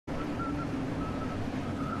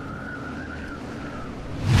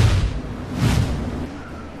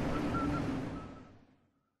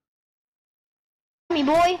me,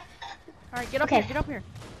 boy. Alright, get up here, get up here.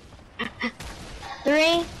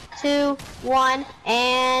 3, 2, 1,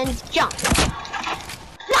 and jump.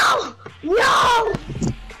 No! No!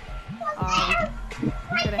 We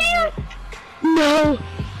could have hit it. No!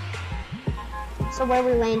 So where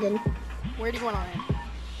we landing? Where do you want to land?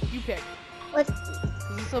 You pick. Let's...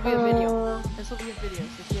 This will be a video. This will be a video.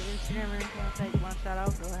 So if you have Instagram or anything like that you want to shout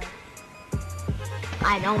out, go ahead.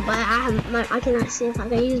 I don't, but I cannot see if I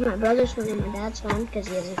can use my brother's phone and my dad's phone because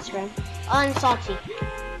he has Instagram. I'm salty. If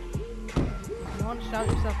you want to shout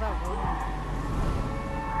yourself out, go ahead.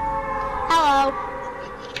 Hello.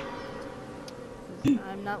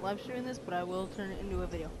 I'm not live streaming this, but I will turn it into a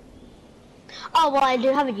video. Oh well, I do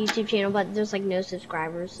have a YouTube channel, but there's like no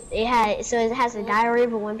subscribers. It has a Diary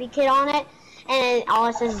of a Wimpy Kid on it, and all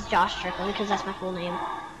it says is Josh Strickland because that's my full name.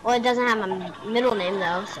 Well, it doesn't have my middle name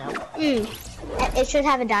though, so it should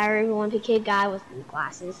have a Diary of a Wimpy Kid guy with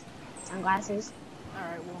glasses, sunglasses. All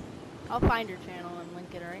right, well, I'll find your channel and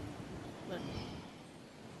link it. All right, but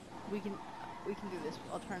we can do this.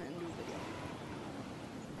 I'll turn it into a video.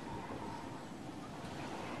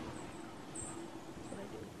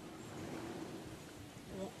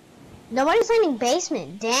 Nobody's landing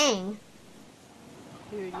basement. Dang.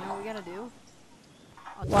 Dude, you know what we gotta do?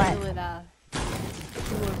 I'll What? title it,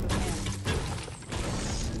 Tour of the Man.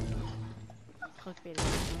 Clickbait.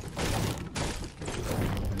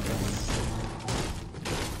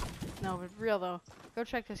 No, but for real though, go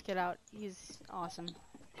check this kid out. He's awesome.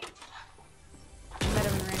 I met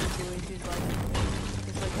him in random series. He's like,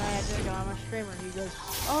 hi, I think I'm a streamer. He goes,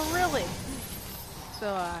 oh really? So,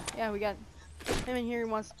 yeah, we got him in here. He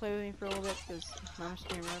wants to play with me for a little bit because I'm a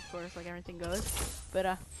streamer, of course, like everything goes.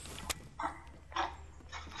 But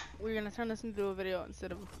we're gonna turn this into a video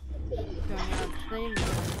instead of doing it on stream.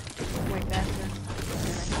 Way faster, and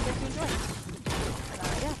I think you enjoy it. But,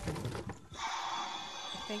 yeah,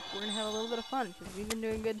 I think we're gonna have a little bit of fun because we've been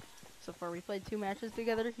doing good so far. We played 2 matches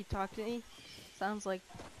together. He talked to me. Sounds like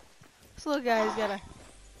this little guy's got a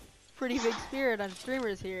pretty big spirit on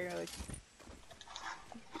streamers here. Like,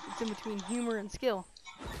 it's in between humor and skill,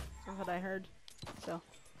 from what I heard. So,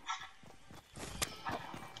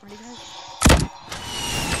 ready, guys?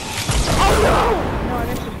 Oh no! No, I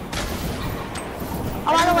missed him.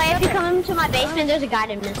 Oh, by the way, if you come into my basement, there's a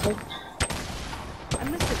guided missile. I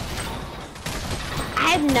missed it.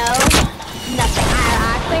 I have nothing. I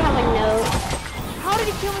actually have like no. How did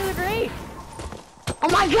he kill me with a grenade? Oh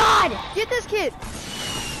my god! Get this kid!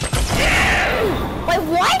 Wait,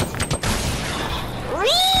 what?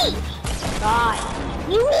 Leave! God.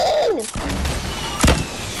 You mean?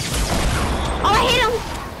 Oh, I hit him!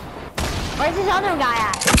 Where's this other guy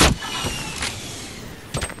at?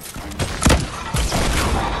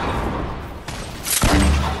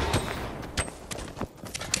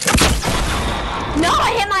 No,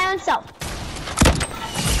 I hit my own self.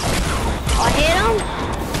 Oh, I hit him.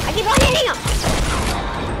 I keep on hitting him.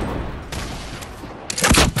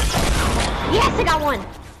 Yes, I got one.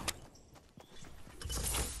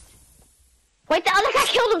 Wait, the other guy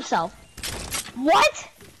killed himself. What?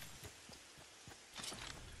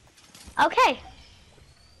 Okay.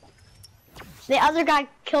 The other guy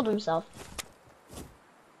killed himself.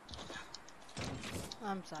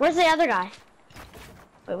 I'm sorry. Where's the other guy?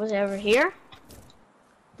 Wait, was it over here?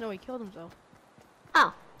 No, he killed himself.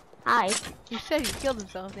 Oh, hi. You said he killed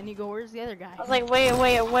himself, then you go, where's the other guy? I was like, wait,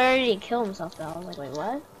 where did he kill himself though? I was like, wait,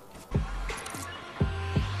 what?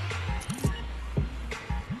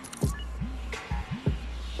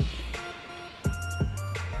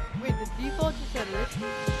 Wait, the default just said rich?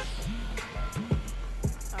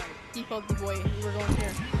 Alright, default boy, we're going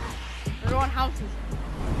here. We're going houses.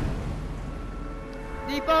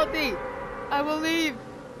 Default D, I will leave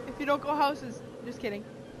if you don't go houses. Just kidding.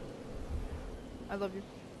 I love you.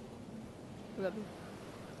 I love you.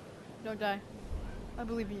 Don't die. I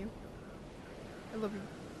believe in you. I love you.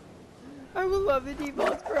 I will love the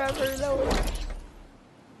defaults forever. No.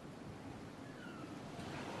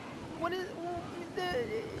 What is?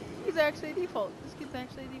 He's actually a default. This kid's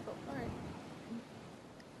actually a default. All right.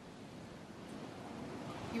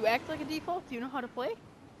 You act like a default. Do you know how to play?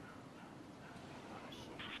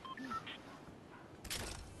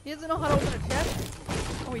 He doesn't know how to open a chest.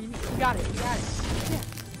 Oh, you got it. You got it. Yeah.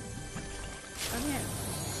 I'm here.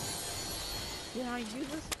 You know how you use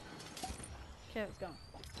this? Okay, let's go.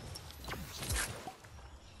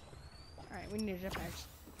 Alright, we need a jetpack.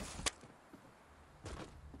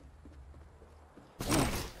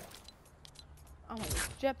 Oh,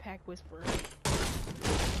 jetpack whisperer.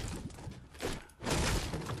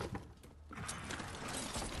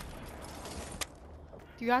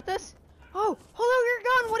 You got this? Oh, hold out your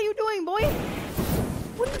gun! What are you doing, boy?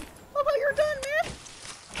 I thought you were done, man.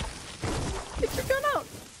 Get your gun out.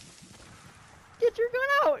 Get your gun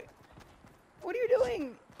out. What are you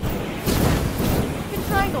doing? Hit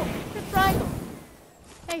triangle. Hit triangle.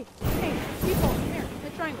 Hey, default, come here.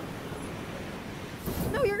 Hit triangle.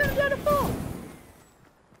 No, you're gonna die to fall.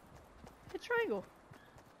 Hit triangle.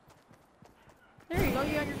 There you go,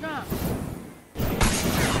 you got your gun. The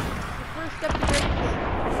first step to greatness.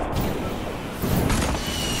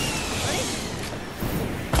 Ready?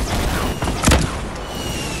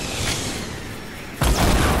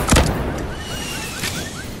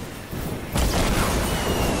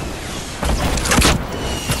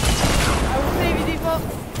 I will save you, default.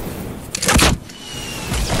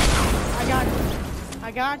 I got you.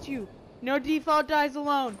 I got you. No default dies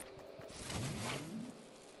alone.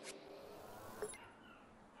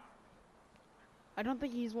 I don't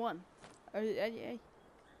think he's won.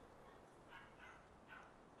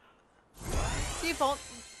 Default.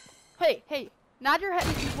 Hey, nod your head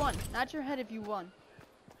if you won. Nod your head if you won.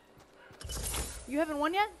 You haven't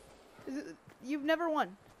won yet? You've never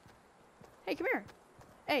won. Hey, come here.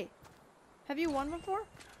 Hey, have you won before?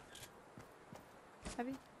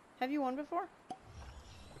 Have you won before?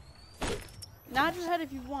 Nod your head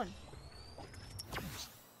if you've won.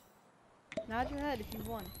 Nod your head if you've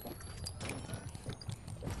won.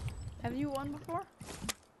 Have you won before?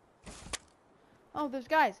 Oh, there's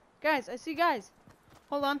guys. Guys, I see guys.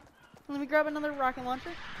 Hold on. Let me grab another rocket launcher.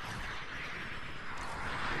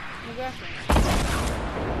 Let me go after him.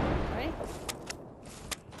 Ready?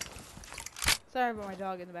 Sorry about my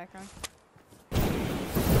dog in the background.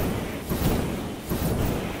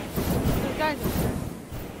 There's guys up there.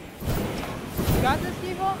 You got this,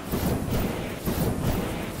 default?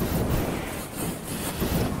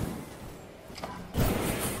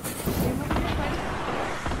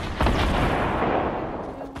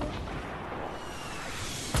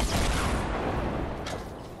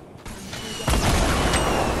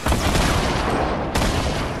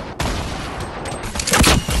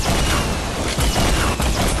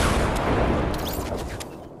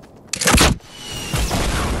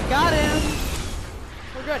 Got him!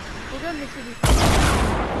 We're good. We're good, Mr. Default.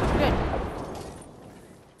 Good.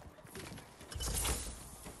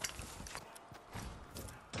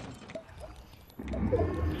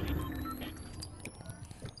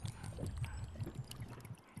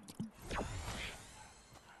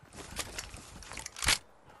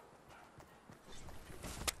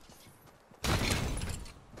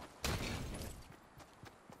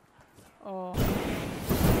 Oh.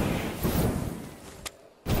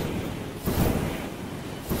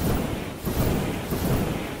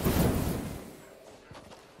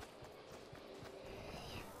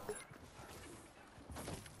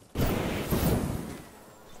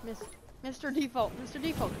 Mr. Default, Mr.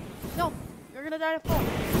 Default. No, you're gonna die to fall.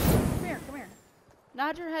 Come here, come here.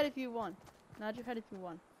 Nod your head if you won. Nod your head if you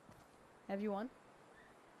won. Have you won?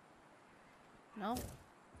 No?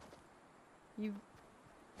 You...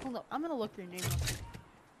 Hold up, I'm gonna look your name up.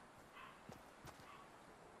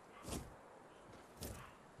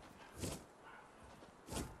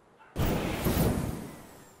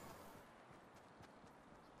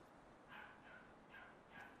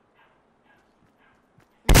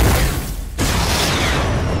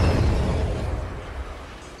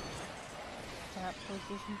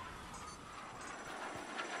 PlayStation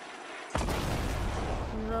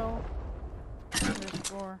 0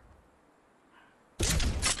 underscore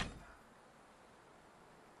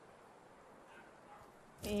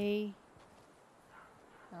A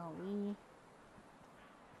L E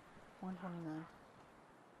 129.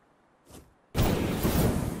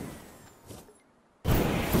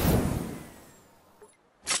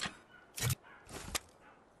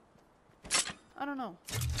 I don't know.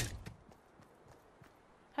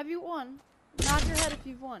 Have you won? Nod your head if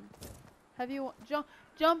you've won. Have you won?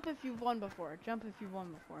 Jump if you've won before. Jump if you've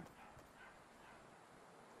won before.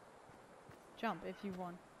 Jump if you've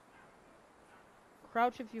won.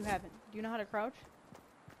 Crouch if you haven't. Do you know how to crouch?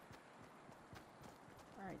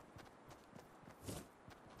 Alright.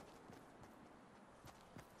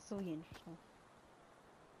 So interesting.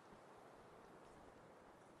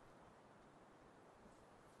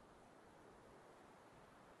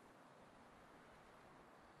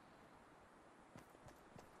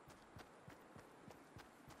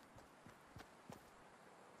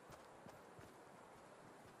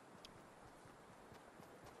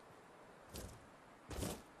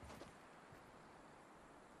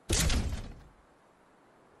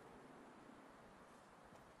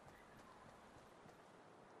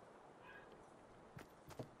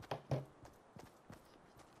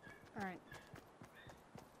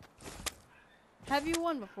 Have you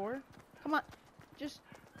won before? Come on. Just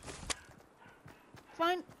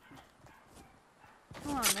find.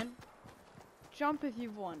 Come on, man. Jump if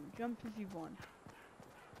you've won. Jump if you've won.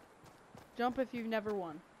 Jump if you've never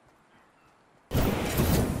won.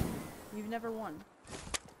 You've never won.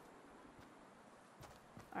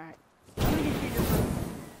 Alright. I'm gonna get you your first one.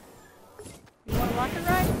 You want a rocket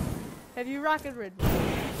ride? Have you rocket ridden?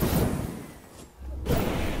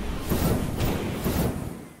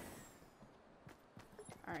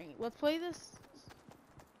 Alright, let's play this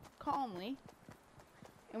calmly.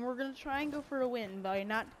 And we're gonna try and go for a win by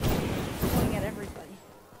not going at everybody.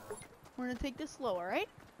 We're gonna take this slow, alright?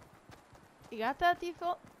 You got that,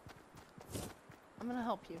 default? I'm gonna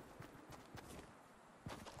help you.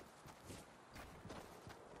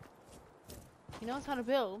 He knows how to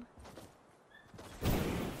build.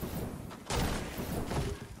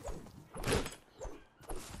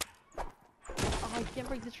 Oh, I can't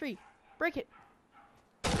break the tree. Break it.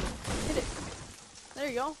 Hit it. There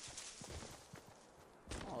you go.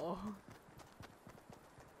 Oh.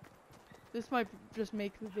 This might just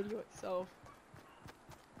make the video itself.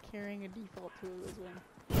 Carrying a default to it was win.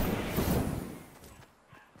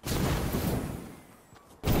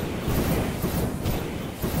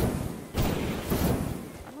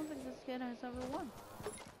 I don't think this kid has ever won.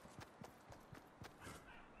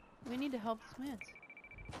 We need to help this man.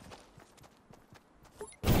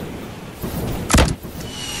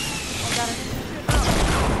 Oh god, I need to shoot now.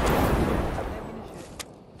 I need to shoot.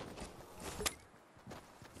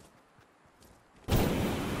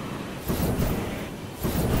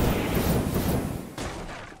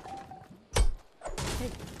 Hey,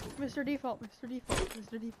 Mr. Default, Mr. Default,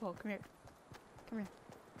 Mr. Default, come here. Come here.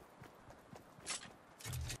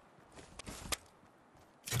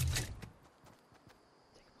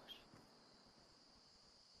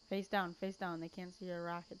 Face down, they can't see our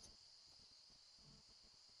rockets.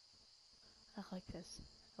 I like this.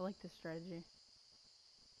 I like this strategy.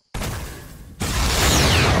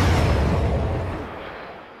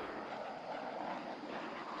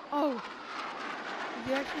 Oh! Is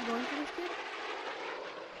he actually going for this kid?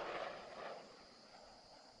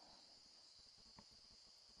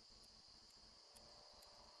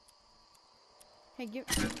 Hey, give...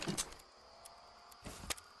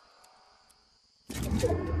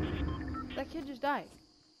 That kid just died.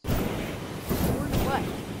 Where he left?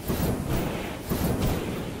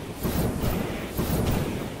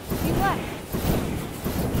 He left!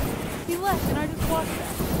 He left and I just watched that.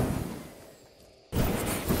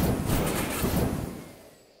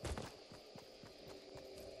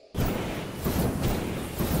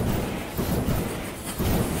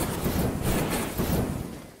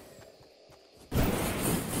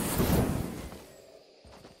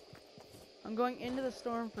 I'm going into the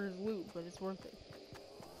storm for his loot, but it's worth it.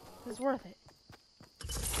 It's worth it.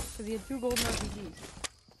 Because he had 2 golden RPGs.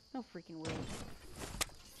 No freaking way.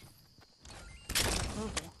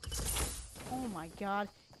 Purple. Oh my god.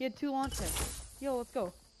 He had 2 launch pads. Yo, let's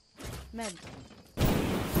go. Med.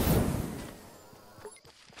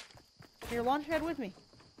 Here, launch pad with me.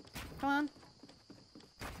 Come on.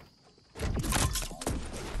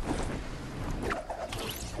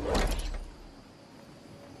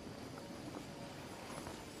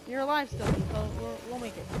 You're alive still, so we'll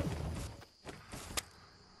make it.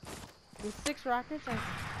 With 6 rockets,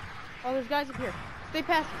 oh, there's guys up here. Stay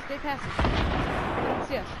passive, stay passive. Don't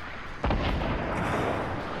see us.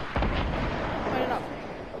 Fight it up.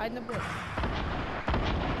 Hide in the bush.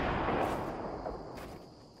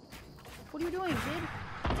 What are you doing, kid?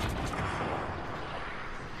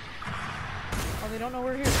 Oh, they don't know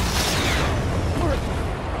we're here.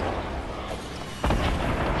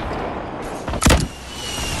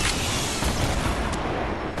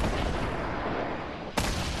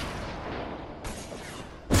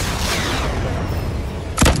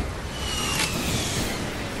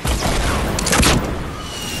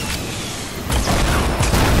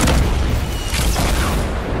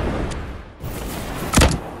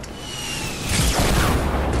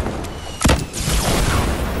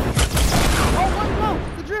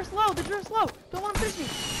 Slow! Don't want to push me!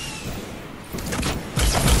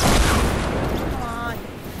 Come on!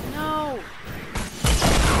 No!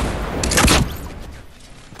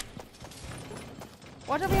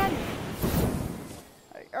 Watch out behind you!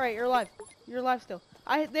 Alright, you're alive. You're alive still.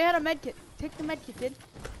 They had a med kit. Take the med kit, kid.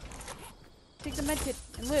 Take the med kit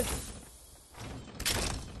and live.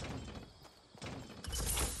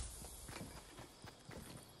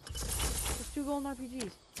 There's 2 golden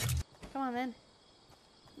RPGs. Come on, man.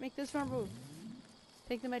 Make this one move.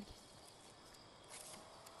 Take the med.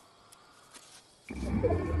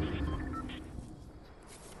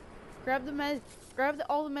 Grab the med. Grab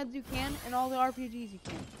all the meds you can and all the RPGs you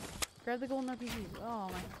can. Grab the golden RPGs. Oh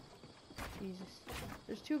my. Jesus.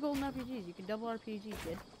 There's 2 golden RPGs. You can double RPG,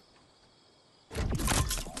 kid.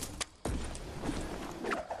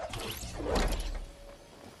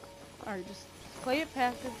 Alright, just play it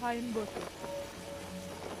passive, hide in bushes.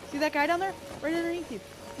 See that guy down there? Right underneath you.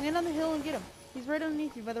 Land on the hill and get him. He's right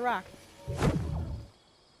underneath you by the rock.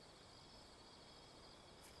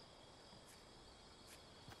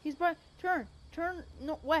 He's by. Turn,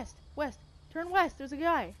 no, west. Turn west, there's a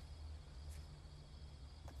guy.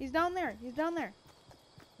 He's down there,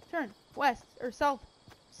 Turn, west, or south.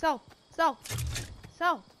 Look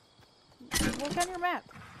on your map.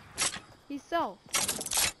 He's south.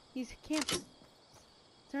 He's camping.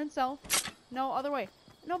 Turn south. No, other way.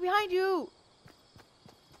 No, behind you!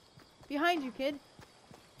 Behind you, kid.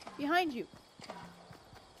 Behind you.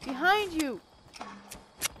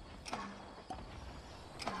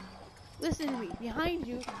 Listen to me. Behind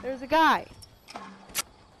you, there's a guy.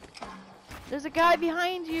 There's a guy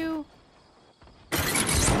behind you.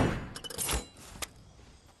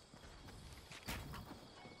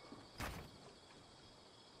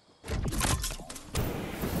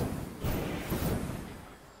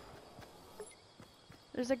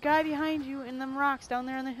 There's a guy behind you in them rocks down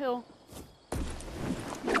there on the hill.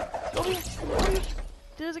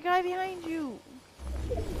 There's a guy behind you.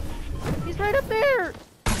 He's right up there.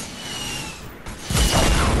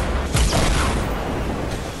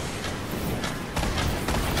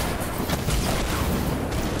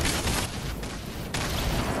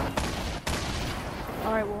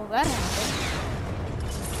 Alright, well that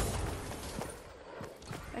happened.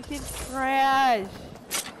 That kid's trash.